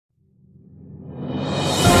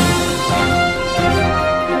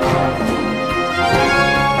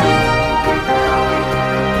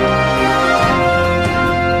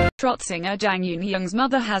Trot singer Jang Yoon Jung's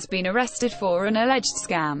mother has been arrested for an alleged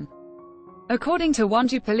scam. According to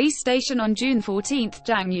Wonju Police Station on June 14,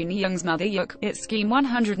 Jang Yoon Jung's mother it scheme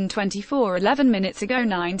 124 11 minutes ago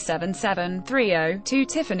 97730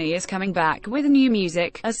 Tiffany is coming back with new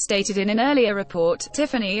music. As stated in an earlier report,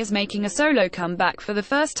 Tiffany is making a solo comeback for the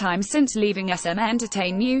first time since leaving SM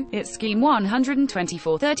Entertain New. It scheme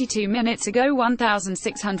 124 32 minutes ago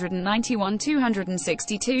 1691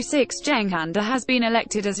 262 6 Jang Handa has been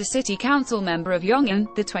elected as a city council member of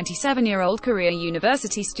Yongin. The 27-year-old Korea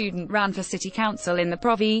University student ran for city council in the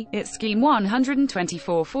province. It scheme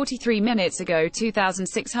 124 43 minutes ago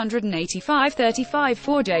 2685 35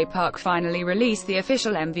 4J Park finally released the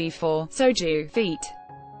official MV for Soju feat.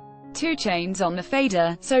 2 Chainz on the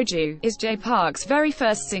fader. Soju is J Park's very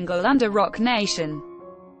first single under Rock Nation.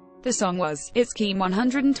 The song was It scheme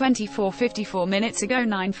 124 54 minutes ago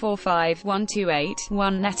 945 128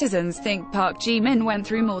 1 Netizens think Park Ji-min went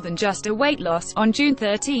through more than just a weight loss. On June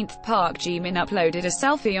 13, Park Ji-min uploaded a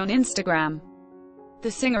selfie on Instagram. The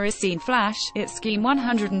singer is seen flash It scheme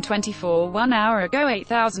 124 1 hour ago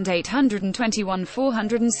 8821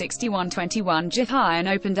 461 21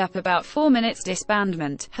 Ji-hyun opened up about 4 minutes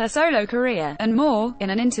disbandment, her solo career, and more. In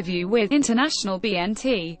an interview with International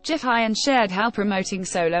BNT, Ji-hyun shared how promoting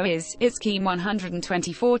solo is. It scheme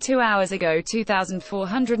 124 2 hours ago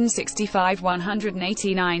 2465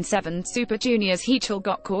 189 7 Super Junior's Heechul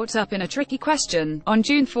got caught up in a tricky question. On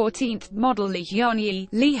June 14, model Lee Hyun-yi,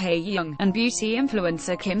 Lee Hae-young, and beauty influencer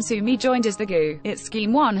Kim Soo-mi joined as the GU. It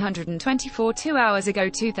scheme 124 2 hours ago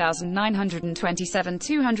 2927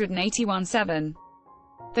 281 7.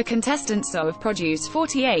 The contestants of Produce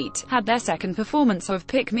 48 had their second performance of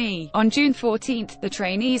Pick Me. On June 14, the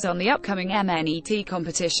trainees on the upcoming MNET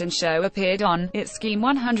competition show appeared on It scheme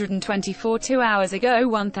 124 2 hours ago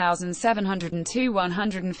 1702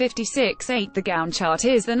 156 8. The Gaon chart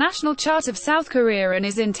is the national chart of South Korea and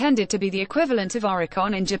is intended to be the equivalent of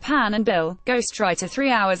Oricon in Japan and Bill. Ghostwriter 3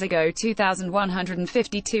 hours ago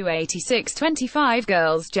 2152 86 25.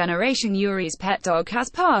 Girls' Generation Yuri's pet dog has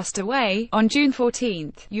passed away. On June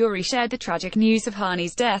 14, Yuri shared the tragic news of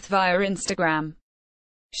Hani's death via Instagram.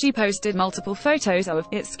 She posted multiple photos of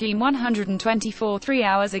It scheme 124 3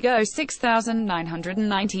 hours ago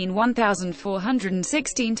 6919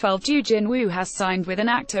 1416 12. Joo Jin-woo has signed with an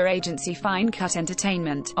actor agency Fine Cut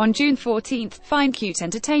Entertainment. On June 14, Fine Cut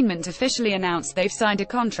Entertainment officially announced they've signed a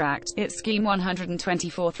contract. It scheme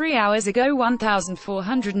 124 3 hours ago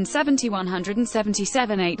 1470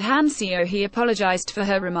 177 8. Han Seo-hee apologized for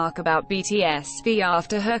her remark about BTS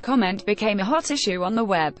after her comment became a hot issue on the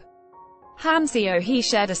web. Han Seo-hee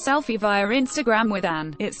shared a selfie via Instagram with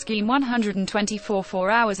An. It scheme 124 4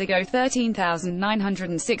 hours ago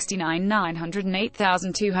 13,969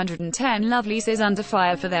 908,210. Lovelyz is under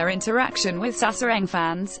fire for their interaction with Sasaeng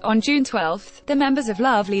fans. On June 12, the members of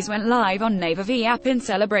Lovelyz went live on Naver V app in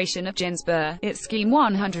celebration of Jin's birth. It scheme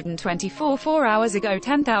 124 4 hours ago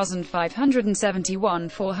 10,571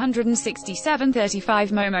 467 35.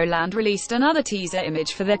 Momoland released another teaser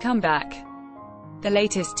image for their comeback. The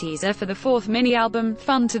latest teaser for the fourth mini-album,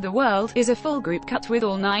 Fun to the World, is a full group cut with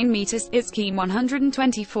all 9 meters. It scheme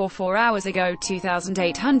 124 4 hours ago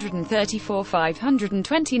 2834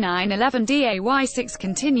 529 11. DAY6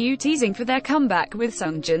 continue teasing for their comeback with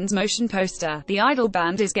Sungjin's motion poster. The idol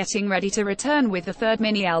band is getting ready to return with the third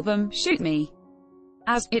mini-album, Shoot Me.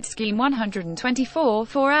 As It scheme 124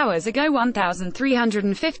 4 hours ago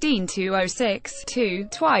 1315 206 2.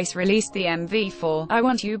 Twice released the MV for I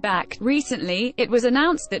Want You Back. Recently, it was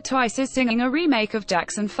announced that Twice is singing a remake of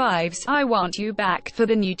Jackson 5's I Want You Back for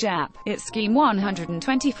the new Jap. It scheme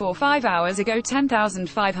 124 5 hours ago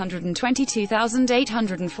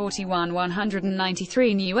 10,522,841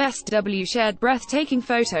 193. New SW shared breathtaking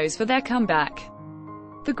photos for their comeback.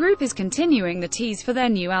 The group is continuing the tease for their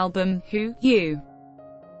new album, Who You.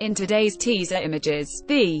 In today's teaser images,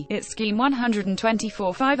 It scheme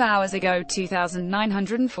 124 5 hours ago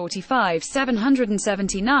 2,945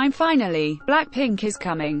 779. Finally, Blackpink is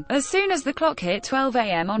coming. As soon as the clock hit 12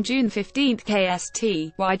 AM on June 15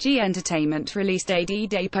 KST, YG Entertainment released a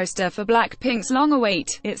D-Day poster for Blackpink's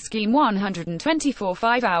long-await It scheme 124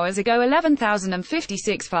 5 hours ago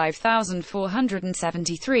 11,056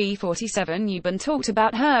 5,473 47. Yubin talked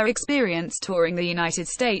about her experience touring the United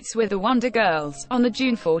States with the Wonder Girls. On the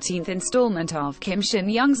June 14th installment of Kim Shin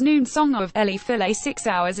Young's noon song of Ellie Filet 6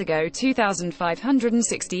 hours ago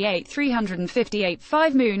 2,568 358.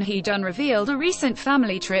 5 Moon Hee-jun revealed a recent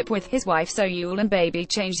family trip with his wife So-yeol and baby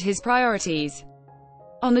changed his priorities.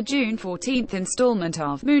 On the June 14 installment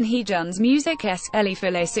of Moon Hee-jun's Music-esque Ellie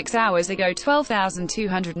Filet 6 hours ago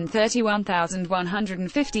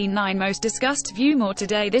 12,231,159 most discussed view. More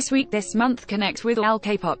today this week this month. Connect with all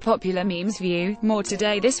K-pop popular memes. View more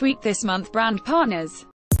today this week this month. Brand partners.